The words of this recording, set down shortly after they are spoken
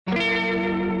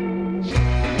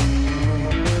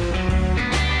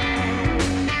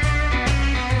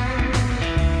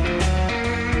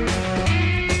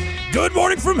Good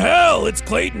morning from hell. It's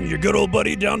Clayton, your good old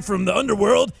buddy down from the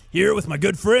underworld, here with my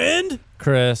good friend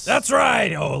Chris. That's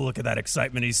right. Oh, look at that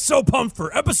excitement. He's so pumped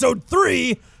for episode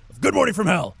 3 of Good Morning from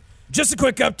Hell. Just a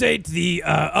quick update. The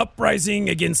uprising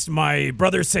against my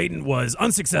brother Satan was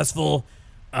unsuccessful.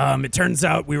 It turns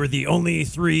out we were the only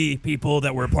 3 people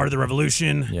that were a part of the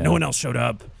revolution. Yeah. No one else showed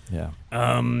up. Yeah.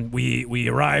 We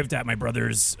arrived at my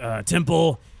brother's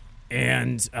temple,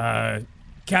 and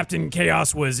Captain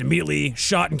Chaos was immediately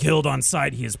shot and killed on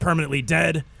sight. He is permanently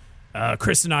dead.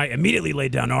 Chris and I immediately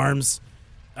laid down arms.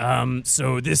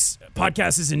 So this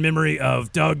podcast is in memory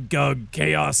of Doug Gug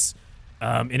Chaos,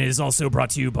 and it is also brought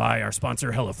to you by our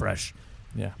sponsor, HelloFresh.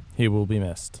 Yeah. He will be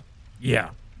missed. Yeah.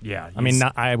 I mean,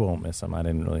 I won't miss him. I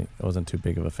wasn't too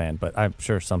big of a fan, but I'm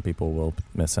sure some people will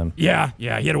miss him. Yeah. He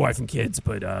had a wife and kids,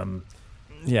 but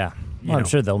yeah. Well, I'm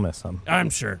sure they'll miss him. I'm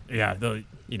sure. Yeah.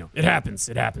 It happens.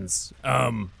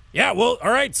 Yeah. Well,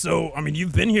 all right. So, I mean,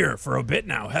 you've been here for a bit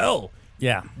now. Hell.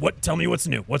 Yeah. Tell me what's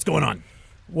new. What's going on?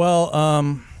 Well,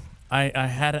 I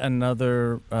had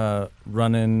another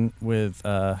run-in with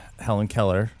Helen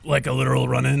Keller. Like a literal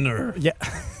run-in, or? Yeah.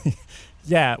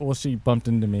 Yeah. Well, she bumped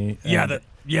into me.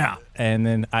 Yeah. And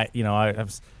then I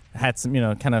had some,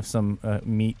 kind of some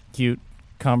meet cute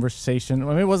conversation. I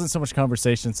mean, it wasn't so much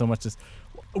conversation, so much as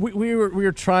we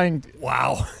were trying.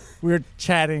 Wow. We were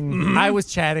chatting. Mm-hmm. I was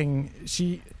chatting.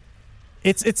 She's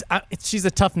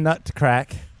a tough nut to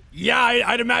crack. Yeah,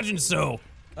 I'd imagine so.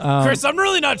 Chris, I'm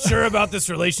really not sure about this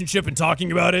relationship and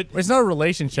talking about it. It's not a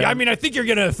relationship. Yeah, I mean, I think you're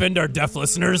going to offend our deaf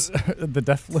listeners. The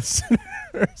deaf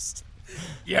listeners.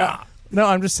 Yeah. No,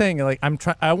 I'm just saying, like,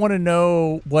 I want to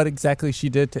know what exactly she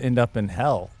did to end up in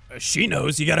hell. She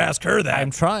knows. You got to ask her that.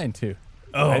 I'm trying to.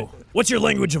 What's your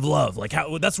language of love? Like,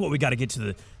 that's what we got to get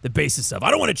to the basis of.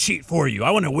 I don't want to cheat for you.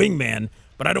 I want a wingman,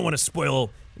 but I don't want to spoil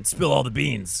and spill all the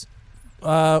beans.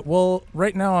 Well,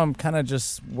 right now I'm kind of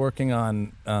just working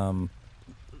on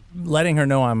letting her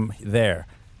know I'm there.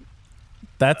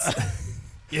 That's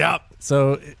yeah.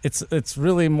 So it's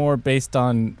really more based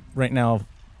on right now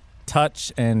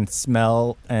touch and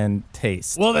smell and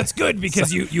taste. Well, that's good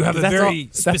because you have a very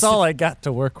specific... That's all I got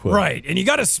to work with. Right, and you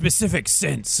got a specific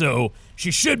sense, so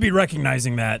she should be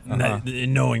recognizing that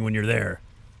and knowing when you're there.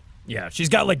 Yeah, she's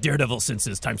got like Daredevil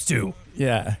senses times 2.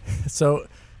 Yeah. So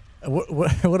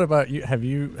what about you? Have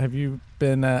you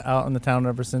been out in the town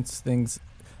ever since things?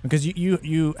 Because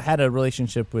you had a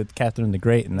relationship with Catherine the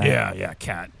Great and that. Yeah,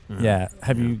 Cat. Yeah.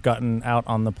 Have you gotten out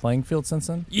on the playing field since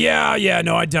then? Yeah.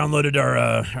 No, I downloaded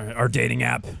our dating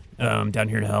app down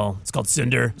here in hell. It's called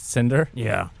Cinder. Cinder?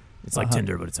 Yeah. It's like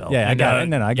Tinder, but it's hell. Yeah, I got it.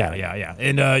 No, I got it. Yeah.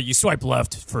 And you swipe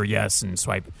left for yes and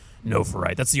swipe no for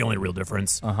right. That's the only real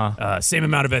difference. Same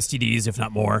amount of STDs, if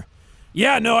not more.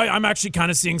 Yeah, no, I'm actually kind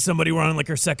of seeing somebody we're on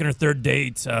like our second or third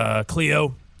date,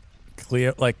 Cleo.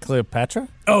 Cleo, like Cleopatra?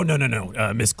 Oh,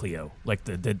 no. Miss Cleo, like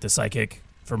the psychic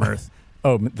from Earth.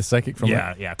 Oh, the psychic from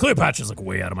Earth? Yeah. Cleopatra's like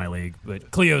way out of my league,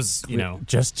 but Cleo's,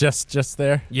 Just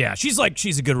there? Yeah, she's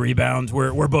a good rebound.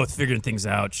 We're both figuring things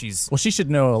out. Well, she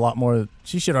should know a lot more.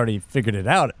 She should already figured it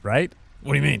out, right?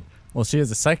 What do you mean? Well, she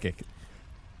is a psychic.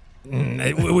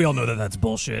 We all know that's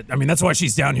bullshit. I mean, that's why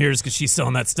she's down here is because she's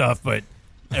selling that stuff, but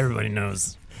everybody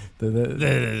knows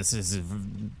this is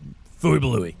Fooey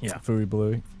Balooey. Yeah. Fooey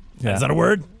Balooey. Yeah. Is that a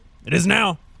word? It is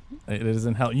now. It is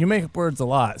in hell. You make up words a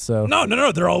lot, so. No.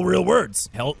 They're all real words.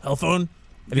 Hell phone.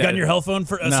 Have you gotten your hell phone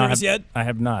for service yet? I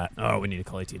have not. Oh, we need to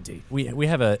call AT&T. We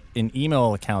have an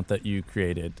email account that you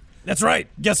created. That's right.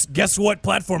 Guess what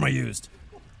platform I used?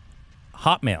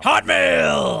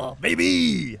 Hotmail,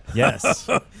 baby. Yes.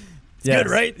 It's good,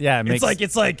 right? Yeah. It's like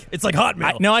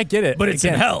Hotmail. No, I get it. But it's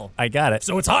in hell. I got it.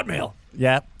 So it's Hotmail.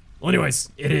 Yeah. Well, anyways,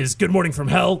 it is Good Morning from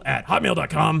Hell at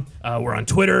hotmail.com. We're on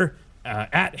Twitter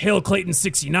at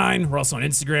HailClayton69. We're also on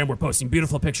Instagram. We're posting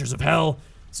beautiful pictures of hell.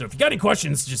 So if you got any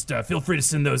questions, just feel free to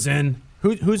send those in.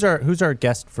 Who's our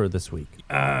guest for this week?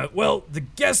 Well, the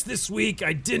guest this week,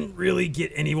 I didn't really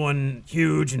get anyone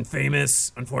huge and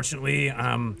famous, unfortunately.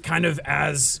 Kind of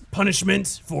as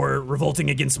punishment for revolting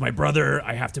against my brother,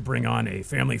 I have to bring on a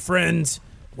family friend.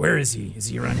 Where is he? Is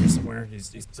he around here somewhere?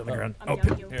 He's something around.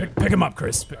 Pick him up,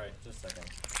 Chris. All right, just a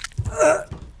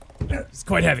second. It's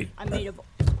quite heavy. I'm made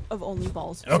of only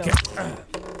balls. Okay. So.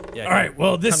 All right.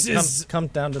 Well, this is come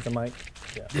down to the mic.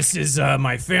 Yeah. This is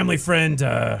my family friend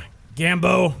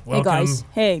Gambo. Welcome.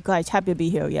 Hey guys, happy to be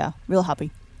here. Yeah, real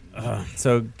happy.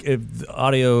 So, if the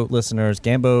audio listeners,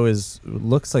 Gambo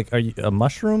looks like a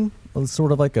mushroom,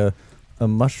 sort of like a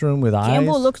mushroom with eyes.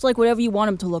 Gambo looks like whatever you want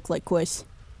him to look like, Chris.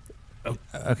 Oh.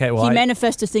 Okay, well, he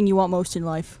manifests the thing you want most in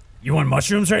life. You want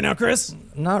mushrooms right now, Chris?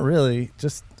 Not really.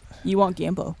 Just you want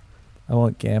Gambo. I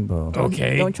want Gambo.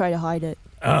 Okay. Don't try to hide it.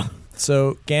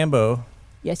 So, Gambo,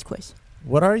 Yes, Quiz.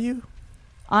 what are you?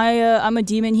 I'm a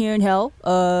demon here in hell.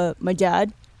 My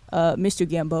dad, Mr.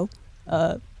 Gambo.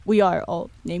 We are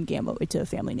all named Gambo. It's a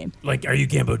family name. Like, are you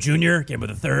Gambo Jr., Gambo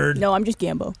the Third? No, I'm just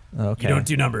Gambo. Okay. You don't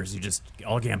do numbers. You just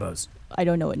all Gambos. I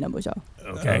don't know what numbers are.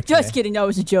 Okay. Just kidding. That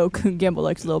was a joke. Gambo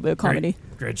likes a little bit of comedy.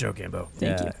 Great joke, Gambo.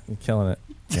 Thank you. You're killing it,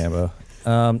 Gambo.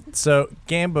 So,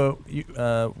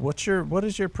 Gambo, what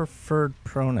is your preferred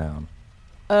pronoun?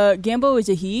 Gambo is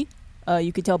a he.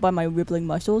 You could tell by my rippling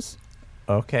muscles.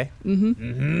 Okay.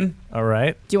 Mm-hmm. All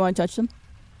right. Do you want to touch them?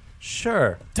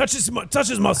 Sure. Touch his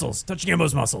muscles. Touch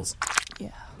Gambo's muscles. Yeah.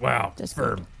 Wow. That's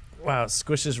Firm. Wow,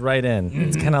 squishes right in.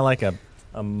 It's kind of like a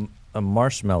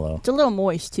marshmallow. It's a little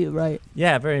moist too, right?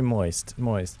 Yeah, very moist.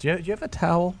 Moist. Do you have a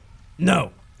towel?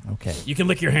 No. Okay. You can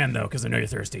lick your hand though, because I know you're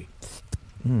thirsty.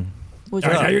 What's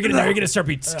All right, up? now you're gonna start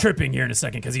tripping here in a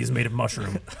second because he's made of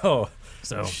mushroom. Oh,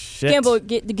 So shit.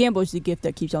 The Gambo's the gift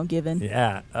that keeps on giving.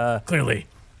 Yeah. clearly,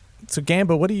 So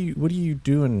Gambo, what do you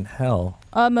do in hell?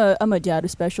 I'm a data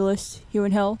specialist here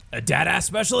in hell. a data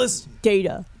specialist.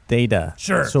 Data. Data.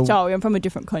 Sure. So Sorry, I'm from a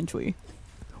different country.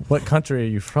 what country are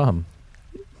you from?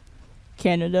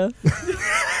 Canada.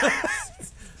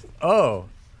 Oh,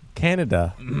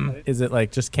 Canada. Is it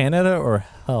like just Canada or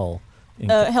hell?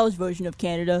 Hell's version of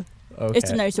Canada. Okay.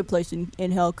 It's a nicer place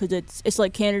in hell because it's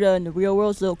like Canada in the real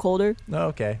world. It's a little colder. Oh,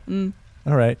 okay. Mm.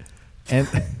 All right. And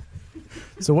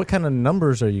so what kind of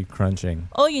numbers are you crunching?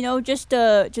 Oh, just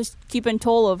keeping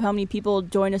toll of how many people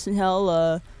join us in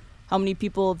hell. How many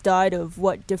people have died of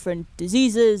what different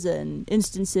diseases and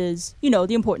instances.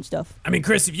 The important stuff. I mean,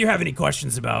 Chris, if you have any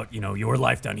questions about your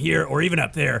life down here or even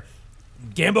up there,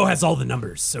 Gambo has all the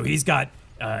numbers. So he's got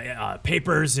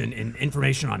papers and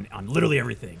information on literally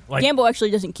everything. Like Gambo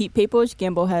actually doesn't keep papers.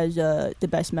 Gambo has the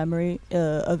best memory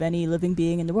of any living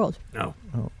being in the world. no.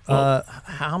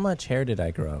 How much hair did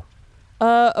I grow?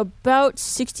 About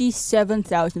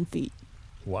 67,000 feet.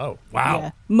 Whoa. Wow.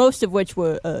 Yeah, most of which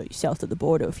were south of the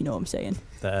border, if you know what I'm saying.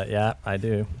 Yeah, I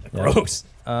do. Yeah. Gross.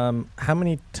 How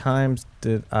many times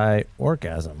did I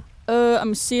orgasm?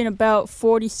 I'm seeing about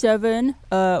 47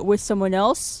 with someone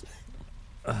else,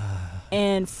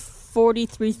 and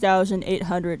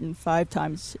 43,805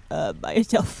 times by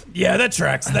yourself. Yeah, that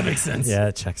tracks. That makes sense. Yeah,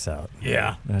 it checks out.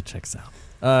 Yeah. That checks out.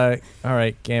 All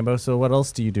right, Gambo. So what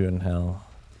else do you do in hell?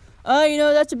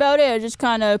 That's about it. I just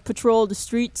kind of patrol the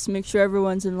streets, make sure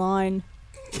everyone's in line.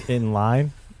 In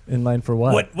line? In line for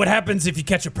what? What happens if you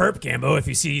catch a perp, Gambo? If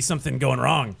you see something going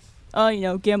wrong?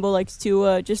 Gambo likes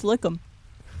to just lick them.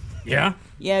 Yeah.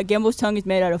 Yeah, Gambo's tongue is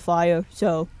made out of fire,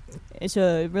 so it's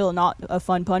really not a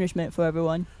fun punishment for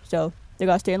everyone. So they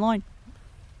gotta stay in line.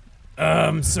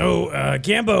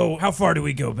 Gambo, how far do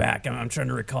we go back? I'm trying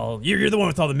to recall. You're the one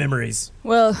with all the memories.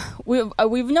 Well,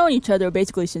 we've known each other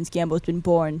basically since Gambo's been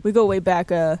born. We go way back.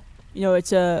 It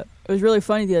was really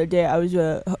funny the other day. I was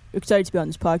excited to be on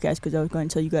this podcast because I was going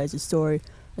to tell you guys a story.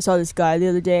 I saw this guy the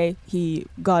other day. He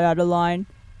got out of line,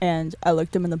 and I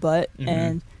looked him in the butt,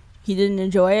 and he didn't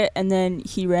enjoy it. And then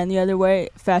he ran the other way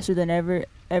faster than ever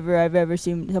I've ever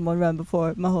seen someone run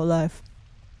before my whole life.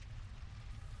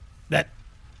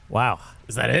 Wow.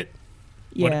 Is that it?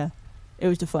 Yeah, it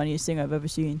was the funniest thing I've ever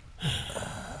seen.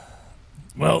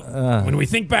 Well, when we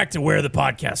think back to where the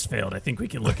podcast failed, I think we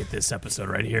can look at this episode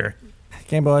right here.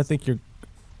 Gambo,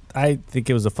 I think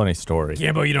it was a funny story.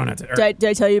 Gambo, you don't have to. Did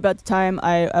I tell you about the time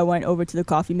I went over to the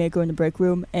coffee maker in the break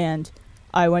room and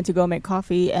I went to go make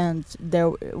coffee and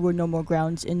there were no more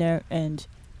grounds in there and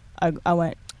I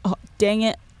went, oh, dang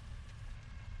it.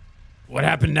 What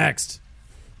happened next?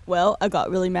 Well, I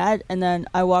got really mad and then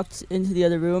I walked into the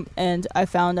other room and I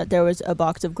found that there was a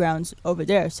box of grounds over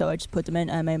there. So I just put them in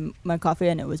and I made my coffee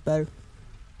and it was better.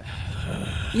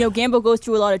 Gambo goes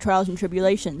through a lot of trials and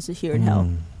tribulations this year in hell.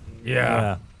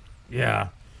 Yeah.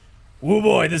 Woo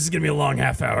boy, this is gonna be a long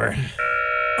half hour.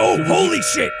 Oh, holy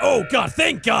shit! Oh God,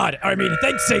 thank God! I mean,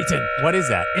 thank Satan. What is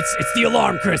that? It's the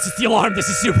alarm, Chris. It's the alarm. This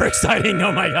is super exciting.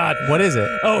 Oh my God. What is it?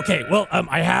 Okay, well,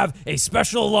 I have a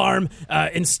special alarm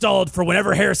installed for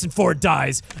whenever Harrison Ford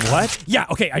dies. What? Yeah,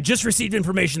 okay, I just received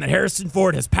information that Harrison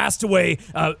Ford has passed away,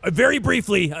 very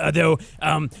briefly, though.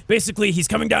 Basically, he's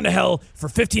coming down to hell for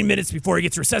 15 minutes before he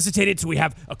gets resuscitated, so we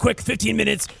have a quick 15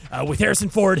 minutes with Harrison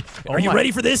Ford. Are you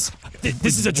ready for this?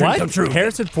 This is a dream come true.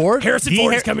 Harrison Ford? Harrison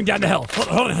Ford is coming down to hell.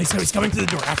 Hold on, he's coming through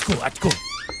the door. Act cool.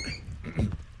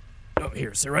 Oh,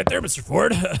 here, sit right there, Mr.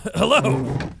 Ford. Hello.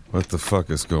 What the fuck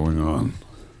is going on?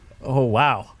 Oh,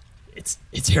 wow. It's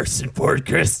Harrison Ford,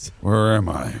 Chris. Where am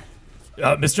I?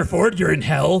 Mr. Ford, you're in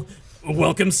hell.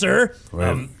 Welcome, sir.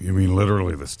 Well, you mean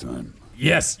literally this time?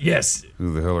 Yes, yes.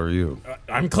 Who the hell are you?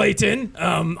 I'm Clayton.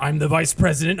 I'm the vice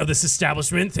president of this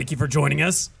establishment. Thank you for joining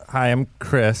us. Hi, I'm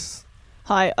Chris.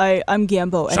 Hi, I'm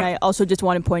Gambo, and I also just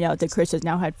want to point out that Chris has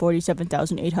now had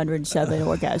 47,807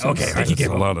 orgasms. Okay, thank you, That's a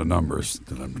Gambo. lot of numbers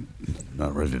that I'm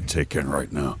not ready to take in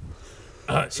right now.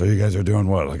 So you guys are doing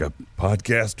what, like a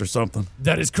podcast or something?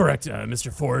 That is correct,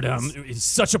 Mr. Ford. It's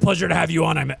such a pleasure to have you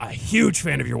on. I'm a huge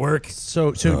fan of your work. So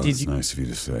Oh, did that's you? nice of you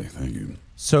to say. Thank you.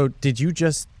 So did you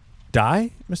just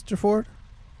die, Mr. Ford?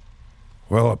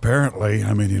 Well, apparently,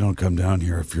 I mean, you don't come down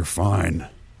here if you're fine.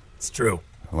 It's true.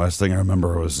 The last thing I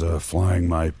remember was flying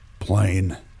my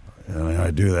plane. And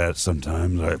I do that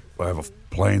sometimes. I have a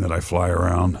plane that I fly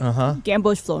around.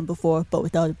 Gambo's flown before, but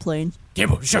without a plane.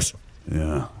 Gambo, shush.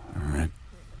 Yeah, all right.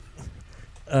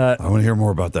 I want to hear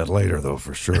more about that later, though,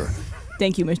 for sure.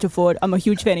 Thank you, Mr. Ford. I'm a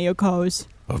huge fan of your cars.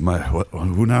 Of my, what,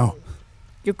 who now?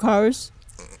 Your cars?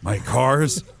 My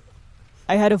cars?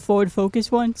 I had a Ford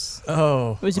Focus once.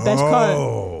 Oh. It was the best car.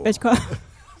 Oh. Best car.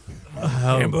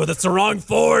 Gambo, that's the wrong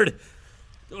Ford.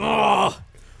 Oh,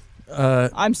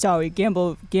 I'm sorry.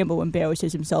 Gambo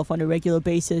embarrasses himself on a regular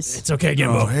basis. it's okay, Oh,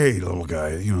 Gambo. hey, little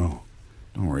guy, don't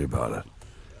worry about it.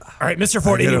 All right, Mr. I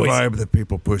Ford, get a anyways. vibe that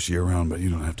people push you around, but you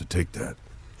don't have to take that.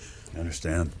 You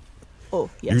understand? Oh,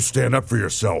 You yes. stand up for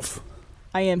yourself.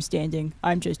 I am standing.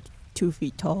 I'm just 2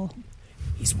 feet tall.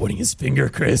 He's pointing his finger,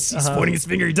 Chris. He's pointing his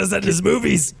finger. He does that in his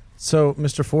movies. So,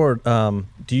 Mr. Ford,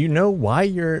 do you know why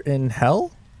you're in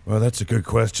hell? Well, that's a good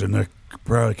question. There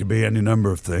probably could be any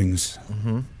number of things.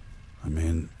 Mm-hmm. I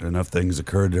mean, enough things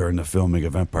occurred during the filming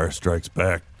of Empire Strikes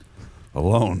Back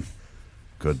alone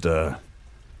could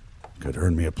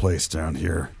earn me a place down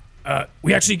here.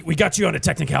 We got you on a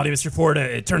technicality, Mr. Ford.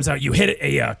 It turns out you hit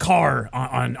a car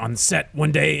on set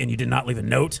one day and you did not leave a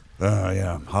note.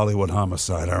 Yeah, Hollywood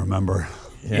homicide, I remember.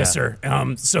 Yes, sir.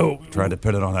 So Tried to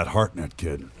pit it on that Hartnett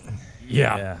kid.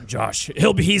 yeah, Josh,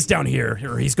 he's down here,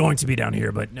 or he's going to be down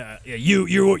here. But you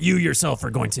yourself are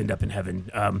going to end up in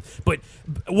heaven. But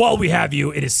while we have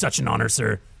you, it is such an honor,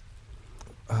 sir.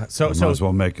 I might as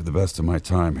well make the best of my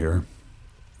time here.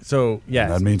 So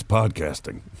yes. That means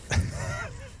podcasting.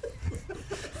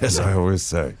 As I always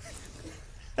say.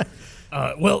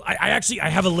 Well, I actually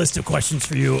have a list of questions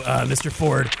for you, Mr.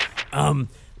 Ford.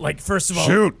 First of all,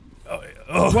 Shoot!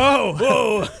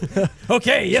 whoa.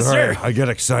 Okay, yes, Sorry, sir. I get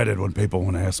excited when people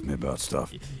want to ask me about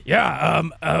stuff. Yeah.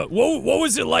 What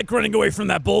was it like running away from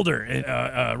that boulder in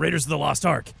Raiders of the Lost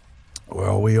Ark?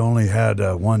 Well, we only had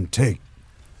one take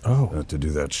Oh. to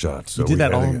do that shot. So You did we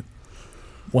that had to all get-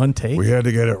 one take? We had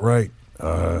to get it right.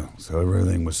 So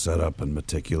everything was set up and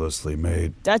meticulously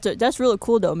made. That's really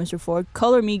cool, though, Mr. Ford.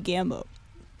 Color me Gambo.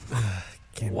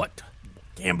 What?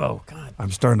 Gambo, God.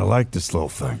 I'm starting to like this little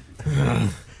thing.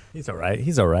 He's all right.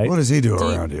 He's all right. What does he do Do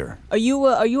you- around here? Are you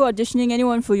auditioning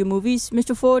anyone for your movies,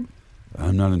 Mr. Ford?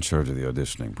 I'm not in charge of the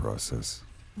auditioning process.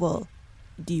 Well,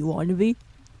 do you want to be?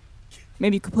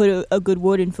 Maybe you could put a good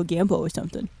word in for Gambo or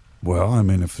something. Well, I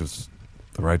mean, if it's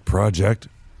the right project,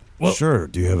 Well- sure.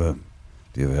 Do you have a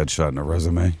headshot and a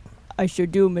resume? I sure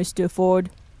do, Mr. Ford.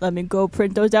 Let me go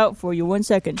print those out for you 1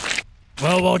 second.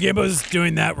 Well, while Gambo's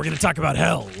doing that, we're going to talk about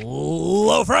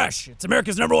HelloFresh. It's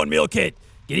America's #1 meal kit.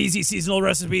 Get easy seasonal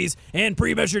recipes and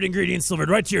pre-measured ingredients delivered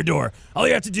right to your door. All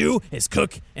you have to do is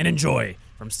cook and enjoy.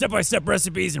 From step-by-step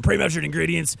recipes and pre-measured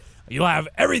ingredients, you'll have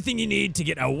everything you need to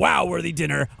get a wow-worthy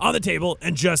dinner on the table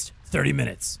in just 30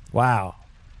 minutes. Wow.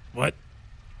 What?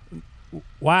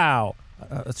 Wow.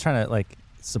 I was trying to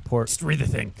support. Just read the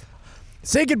thing.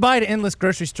 Say goodbye to endless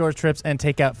grocery store trips and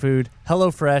takeout food.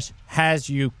 HelloFresh has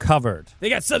you covered. They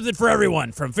got something for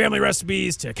everyone, from family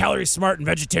recipes to calorie smart and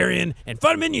vegetarian, and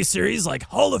fun menu series like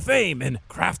Hall of Fame and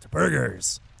Craft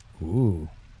Burgers. Ooh.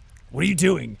 What are you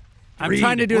doing? I'm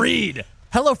trying to read.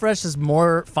 HelloFresh has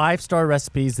more 5-star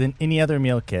recipes than any other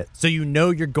meal kit, so you know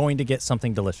you're going to get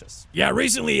something delicious. Yeah,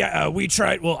 recently we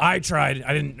tried. Well, I tried.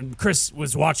 I didn't. Chris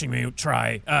was watching me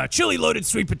try chili loaded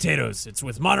sweet potatoes. It's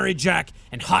with Monterey Jack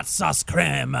and hot sauce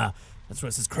creme. That's what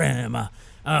it says, creme.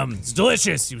 It's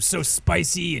delicious. It was so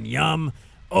spicy and yum.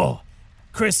 Oh,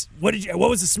 Chris, what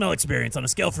was the smell experience on a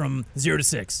scale from 0 to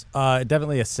 6?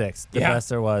 Definitely a 6. The Yeah. best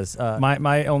there was.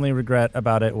 My only regret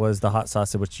about it was the hot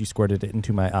sauce at which you squirted it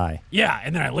into my eye. Yeah,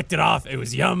 and then I licked it off. It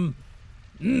was yum.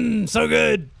 So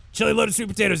good. Chili loaded sweet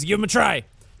potatoes. Give them a try.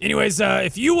 Anyways,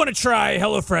 if you want to try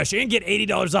HelloFresh and get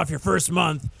 $80 off your first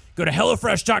month, go to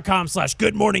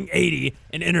HelloFresh.com/GoodMorning80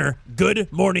 and enter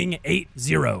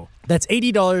GoodMorning80. That's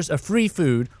 $80 of free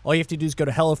food. All you have to do is go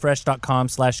to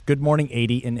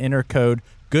HelloFresh.com/GoodMorning80 and enter code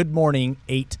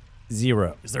GoodMorning80.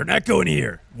 Is there an echo in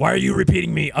here? Why are you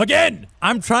repeating me again?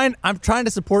 I'm trying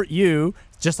to support you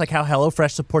just like how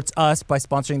HelloFresh supports us by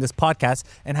sponsoring this podcast,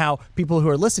 and how people who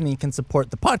are listening can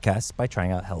support the podcast by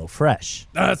trying out HelloFresh.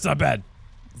 That's not bad.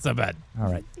 It's not bad.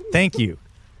 All right. Thank you.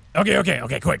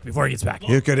 Okay, quick, before he gets back.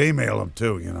 You could email him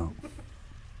too, you know.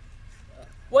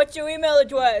 What's your email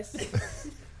address?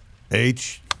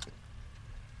 H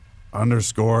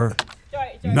underscore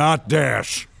Sorry. not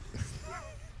dash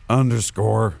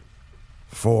underscore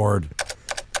Ford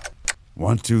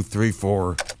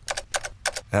 1234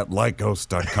 at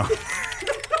Lycos.com.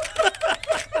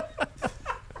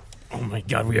 Oh my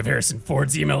God, we have Harrison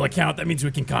Ford's email account. That means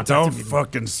we can contact Don't him.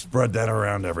 fucking spread that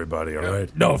around everybody, all right?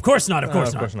 No, of course not. Of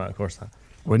course not. Of course not.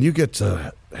 When you get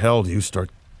to hell, do you start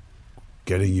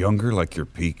getting younger, like your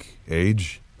peak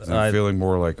age? 'Cause I'm feeling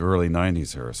more like early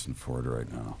 90s Harrison Ford right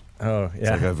now. Oh, It's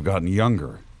like I've gotten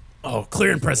younger. Oh,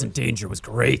 Clear and Present Danger was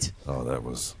great. Oh, that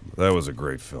was a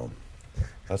great film.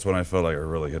 That's when I felt like I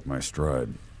really hit my stride.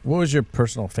 What was your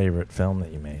personal favorite film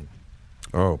that you made?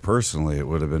 Oh, personally, it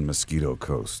would have been Mosquito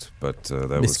Coast, but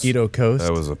Mosquito Coast?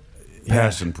 That was a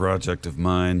passion project of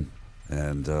mine,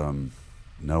 and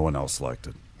no one else liked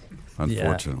it,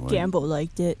 unfortunately. Gambo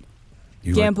liked it.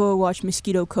 You like- Gambo watched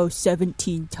Mosquito Coast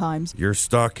 17 times. your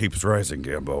stock keeps rising,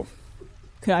 Gambo.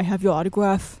 Can I have your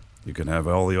autograph? You can have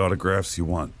all the autographs you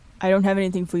want. I don't have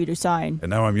anything for you to sign. And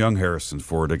now I'm young Harrison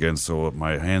Ford again, so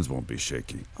my hands won't be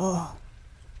shaky. Oh,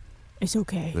 it's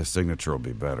okay. The signature will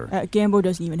be better. Gambo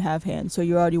doesn't even have hands, so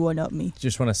you already one up me.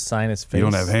 Just want to sign his face. You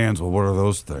don't have hands, well, what are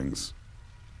those things?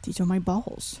 These are my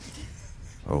balls.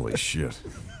 Holy shit.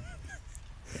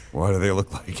 Why do they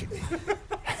look like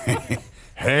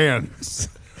hands?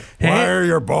 Why are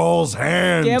your balls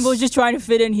hands? Gambo's just trying to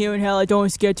fit in here in hell. I don't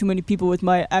want to scare too many people with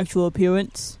my actual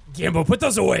appearance. Gambo, put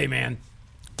those away, man.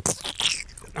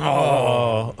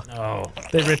 Oh.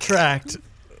 They retract.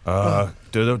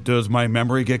 Does my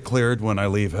memory get cleared when I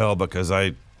leave hell? Because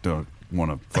I don't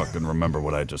want to fucking remember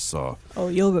what I just saw. Oh,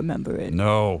 you'll remember it.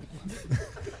 No.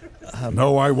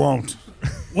 No, I won't.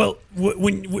 Well,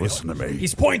 when Listen to me.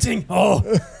 he's pointing. Oh.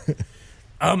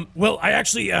 Well, I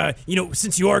actually,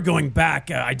 since you are going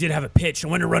back, I did have a pitch. I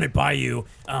wanted to run it by you.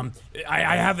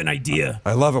 I have an idea.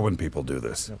 I love it when people do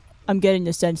this. I'm getting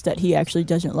the sense that he actually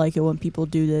doesn't like it when people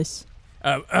do this.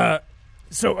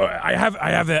 So I have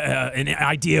an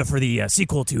idea for the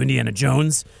sequel to Indiana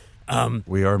Jones.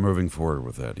 We are moving forward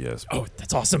with that, yes. Oh,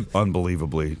 that's awesome.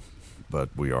 Unbelievably, but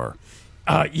we are.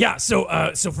 Yeah. So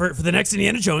for the next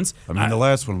Indiana Jones, I mean, the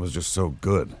last one was just so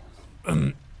good.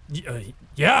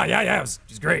 Yeah. It was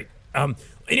great.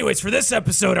 Anyways, for this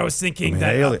episode, I was thinking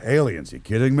that aliens, you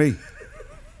kidding me?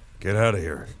 Get out of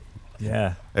here.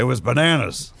 Yeah. It was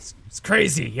bananas. it's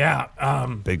crazy. Yeah.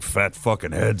 Big fat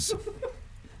fucking heads.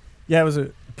 Yeah, it was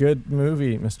a good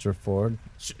movie, Mr. Ford.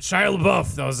 Shia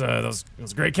LaBeouf. That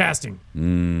was great casting.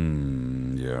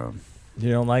 Yeah. You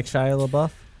don't like Shia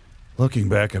LaBeouf? Looking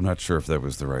back, I'm not sure if that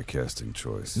was the right casting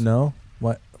choice. No?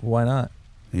 What? Why not?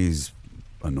 He's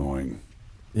annoying.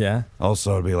 Yeah.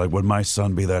 Also, I'd be like, would my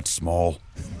son be that small?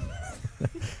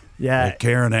 Yeah. Like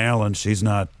Karen Allen, she's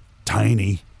not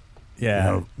tiny. Yeah.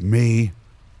 You know, me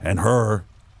and her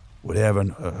would have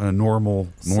a normal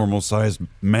sized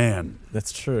man,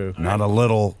 That's true. not a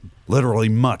literally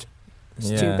mutt. It's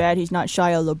Yeah. too bad he's not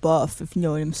Shia LaBeouf, if you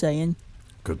know what I'm saying.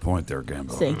 Good point there,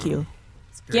 Gambo. Thank you.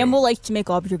 Gambo likes to make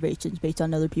observations based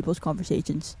on other people's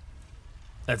conversations.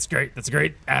 That's great. That's a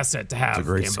great asset to have. It's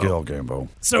a great Gambo. skill, Gambo.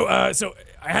 So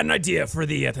I had an idea for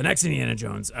the next Indiana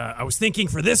Jones. I was thinking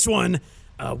for this one,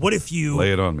 what if you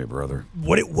Lay it on me, brother.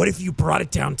 what if you brought it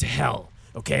down to hell,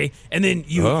 okay? And then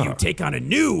you take on a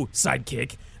new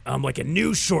sidekick, like a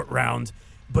new short round,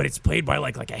 but it's played by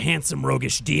like a handsome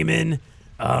roguish demon,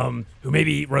 who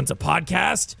maybe runs a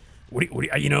podcast. What do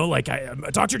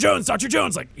you, Dr. Jones,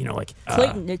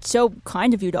 Clayton, it's so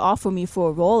kind of you to offer me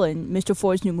for a role in Mr.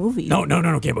 Ford's new movie. No,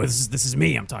 Gambo. This is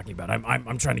me. I'm talking about.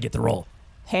 I'm trying to get the role.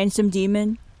 Handsome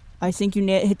demon. I think you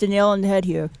hit the nail on the head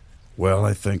here. Well,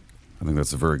 I think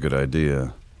that's a very good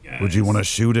idea. Would you want to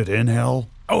shoot it in hell?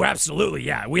 Oh, absolutely.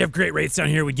 Yeah, we have great rates down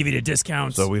here. We give you a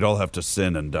discount. So we'd all have to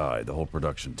sin and die, the whole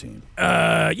production team.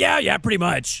 Yeah, pretty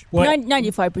much.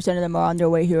 95% of them are on their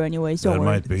way here anyways. Don't That worry.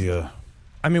 might be a...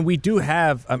 I mean, we do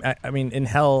have. I mean, in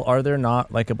Hell, are there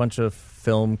not like a bunch of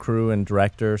film crew and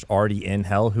directors already in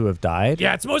Hell who have died?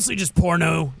 Yeah, it's mostly just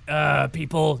porno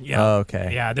people. Yeah. Oh,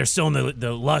 okay. Yeah, they're still in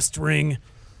the lust ring,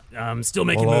 still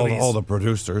making Well, movies. all the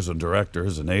producers and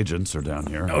directors and agents are down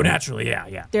here. Oh, naturally,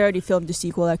 yeah. They already filmed a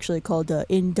sequel actually called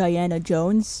In Diana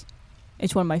Jones.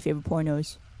 It's one of my favorite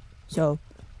pornos. So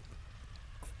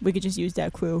we could just use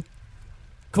that crew.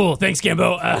 Cool. Thanks,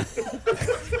 Gambo.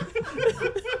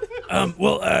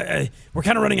 We're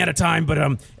kind of running out of time, but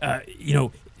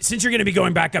since you're going to be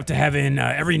going back up to heaven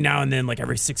every now and then, like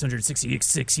every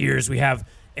 666 years, we have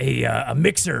a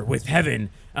mixer with heaven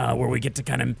where we get to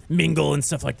kind of mingle and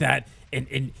stuff like that.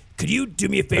 And could you do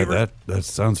me a favor? That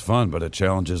sounds fun, but it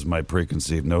challenges my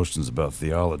preconceived notions about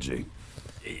theology.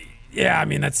 Yeah, I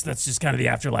mean that's just kind of the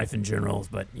afterlife in general.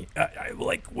 But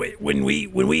like when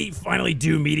we finally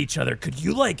do meet each other, could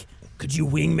you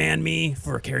wingman me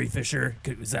for Carrie Fisher?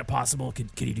 Is that possible?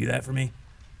 Could you do that for me?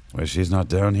 Wait, she's not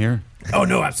down here? Oh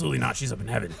no, absolutely not. She's up in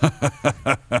heaven.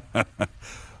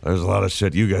 There's a lot of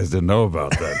shit you guys didn't know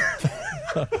about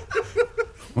that.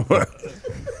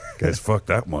 Guys fucked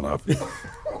that one up.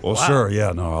 Well, sure,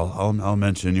 yeah, no, I'll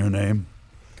mention your name.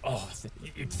 Oh,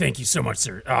 thank you so much,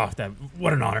 sir. Oh,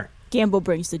 what an honor. Gamble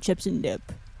brings the chips and dip.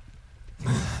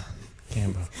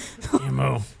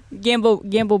 Gambo.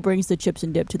 Gamble brings the chips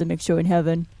and dip to the mixed show in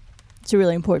heaven. It's a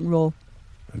really important role.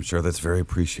 I'm sure that's very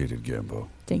appreciated, Gambo.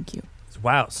 Thank you.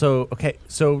 Wow. So okay.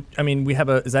 So I mean, we have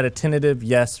is that a tentative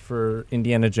yes for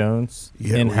Indiana Jones?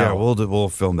 Yeah, we'll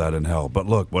film that in hell. But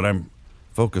look, what I'm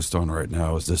focused on right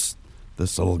now is this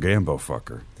little Gambo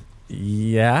fucker.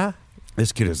 Yeah.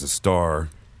 This kid is a star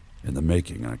in the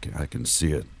making. I can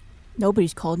see it.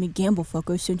 Nobody's called me Gamble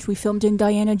fucker since we filmed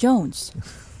Indiana Jones.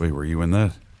 Wait, were you in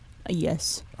that?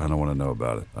 Yes. I don't want to know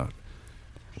about it.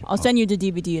 I'll send you the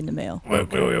DVD in the mail.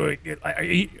 Wait.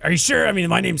 Are you sure? I mean,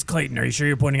 my name's Clayton. Are you sure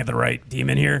you're pointing at the right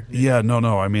demon here? Yeah,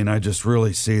 no. I mean, I just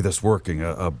really see this working.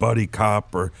 A buddy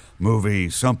cop or movie,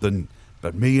 something.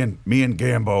 But me and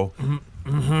Gambo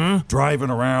driving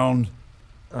around.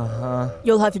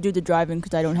 You'll have to do the driving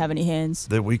because I don't have any hands.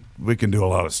 That we can do a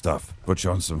lot of stuff. Put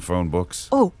you on some phone books.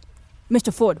 Oh,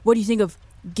 Mr. Ford, what do you think of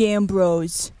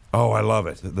Gambros? Oh, I love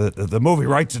it. The movie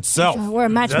writes itself. We're a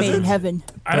match made in heaven.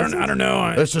 I don't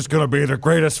know. This is going to be the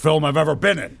greatest film I've ever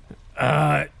been in.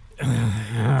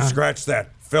 Scratch that.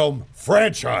 Film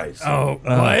franchise. Oh,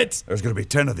 what? There's going to be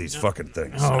 10 of these fucking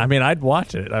things. I mean, I'd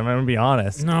watch it. I'm gonna be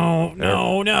honest. No,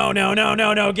 Gambo,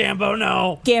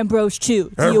 no. Gambros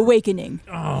 2, The Awakening.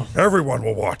 Everyone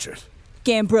will watch it.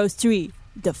 Gambros 3,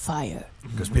 The Fire.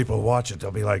 Because people watch it,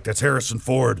 they'll be like, that's Harrison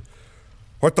Ford.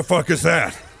 What the fuck is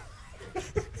that?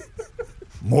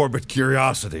 Morbid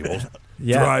curiosity will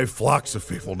drive flocks of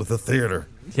people to the theater.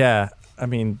 Yeah. I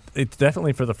mean, it's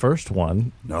definitely for the first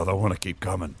one. No, they'll want to keep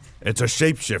coming. It's a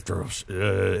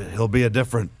shapeshifter. He'll be a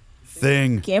different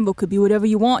thing. Gamble could be whatever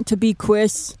you want to be,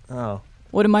 Chris. Oh.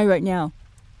 What am I right now?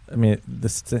 I mean, the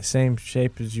same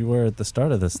shape as you were at the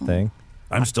start of this thing.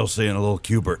 I'm still seeing a little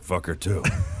Cubert fucker, too.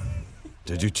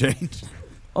 Did you change?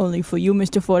 Only for you,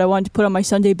 Mr. Ford. I wanted to put on my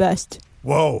Sunday best.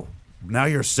 Whoa. Now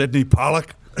you're Sidney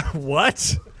Pollack?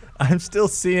 What? I'm still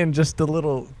seeing just a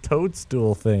little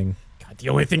toadstool thing. God, the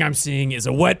only thing I'm seeing is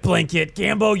a wet blanket.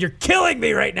 Gambo, you're killing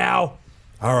me right now.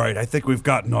 All right, I think we've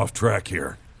gotten off track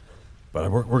here. But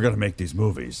we're going to make these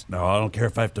movies. Now, I don't care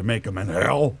if I have to make them in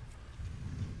hell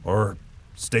or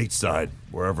stateside,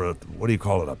 wherever. What do you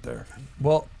call it up there?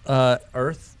 Well,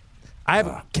 Earth.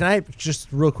 Can I just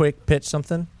real quick pitch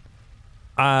something?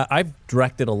 I've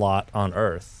directed a lot on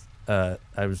Earth. I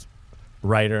was a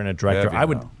writer and a director.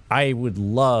 I would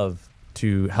love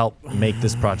to help make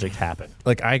this project happen.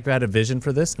 Like, I had a vision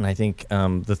for this, and I think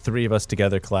the three of us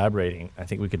together collaborating, I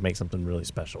think we could make something really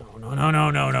special. No.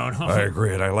 I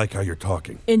agree, and I like how you're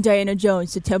talking. Indiana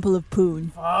Jones, The Temple of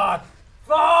Poon. Fuck!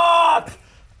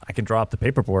 I can draw up the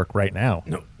paperwork right now.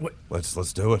 No, what?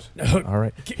 Let's do it. All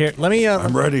right. Here, let me...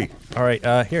 I'm ready. All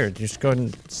right, here, just go ahead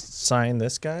and sign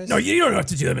this, guys. No, you don't have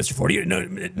to do that, Mr. Ford. No,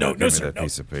 Give me sir. that No.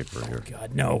 piece of paper here.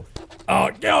 God, no.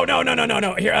 Oh,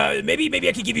 no. Here, maybe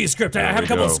I can give you a script. I have a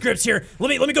couple of scripts here. Let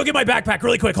me go get my backpack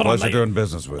really quick. Hold on. Pleasure doing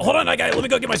business with you. Hold on, let me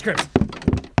go get my scripts.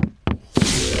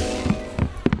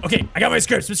 Okay, I got my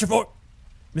scripts, Mr. Ford.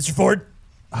 Mr. Ford,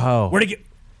 Oh. where'd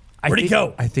he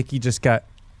go? I think he just got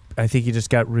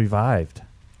revived.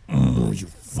 Oh, you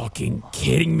fucking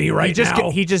kidding me right now?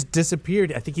 He just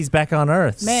disappeared. I think he's back on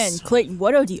Earth. Man, Clayton,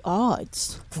 what are the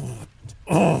odds?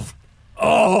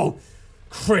 Oh,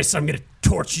 Chris, I'm gonna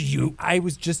torture you. I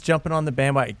was just jumping on the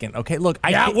bandwagon. Okay, look.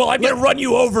 I'm gonna run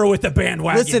you over with the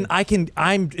bandwagon. Listen,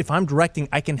 if I'm directing,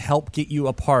 I can help get you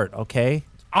apart. Okay.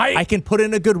 I can put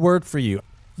in a good word for you.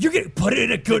 You're gonna put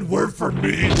in a good word for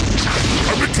me.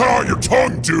 I've been caught on your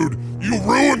tongue, dude. You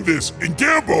ruined this. And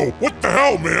Gambo, what the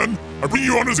hell, man? I bring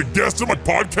you on as a guest on my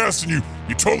podcast, and you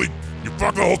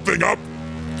fucked the whole thing up.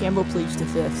 Gamble pleads the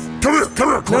fifth. Come here,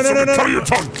 Chris. No. Cut your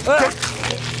tongue.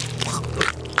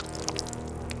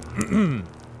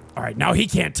 All right, now he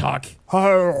can't talk.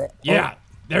 Yeah,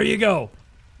 there you go.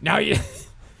 Now you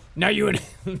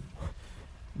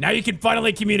can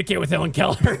finally communicate with Helen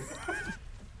Keller.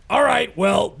 All right,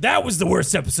 well, that was the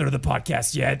worst episode of the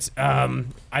podcast yet.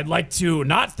 I'd like to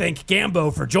not thank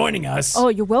Gambo for joining us. Oh,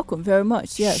 you're welcome very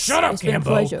much. Yes. Shut up, it's been a Gambo.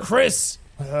 pleasure. Chris.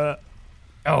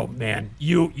 Oh, man,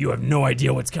 you have no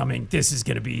idea what's coming. This is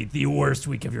going to be the worst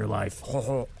week of your life.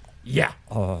 Yeah.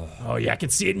 Oh, yeah, I can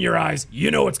see it in your eyes. You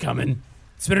know what's coming.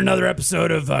 It's been another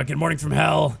episode of Good Morning from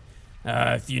Hell.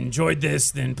 If you enjoyed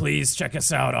this, then please check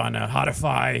us out on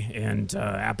Spotify and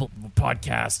Apple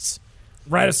Podcasts.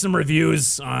 Write us some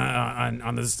reviews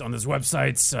on those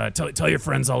websites. Tell your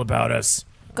friends all about us.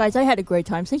 Guys, I had a great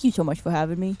time. Thank you so much for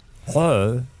having me.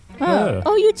 Hello.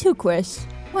 Oh, you too, Chris.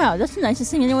 Wow, that's the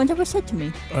nicest thing anyone's ever said to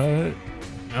me.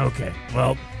 Okay,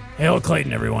 well, hail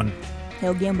Clayton, everyone.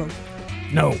 Hail Gambo.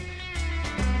 No,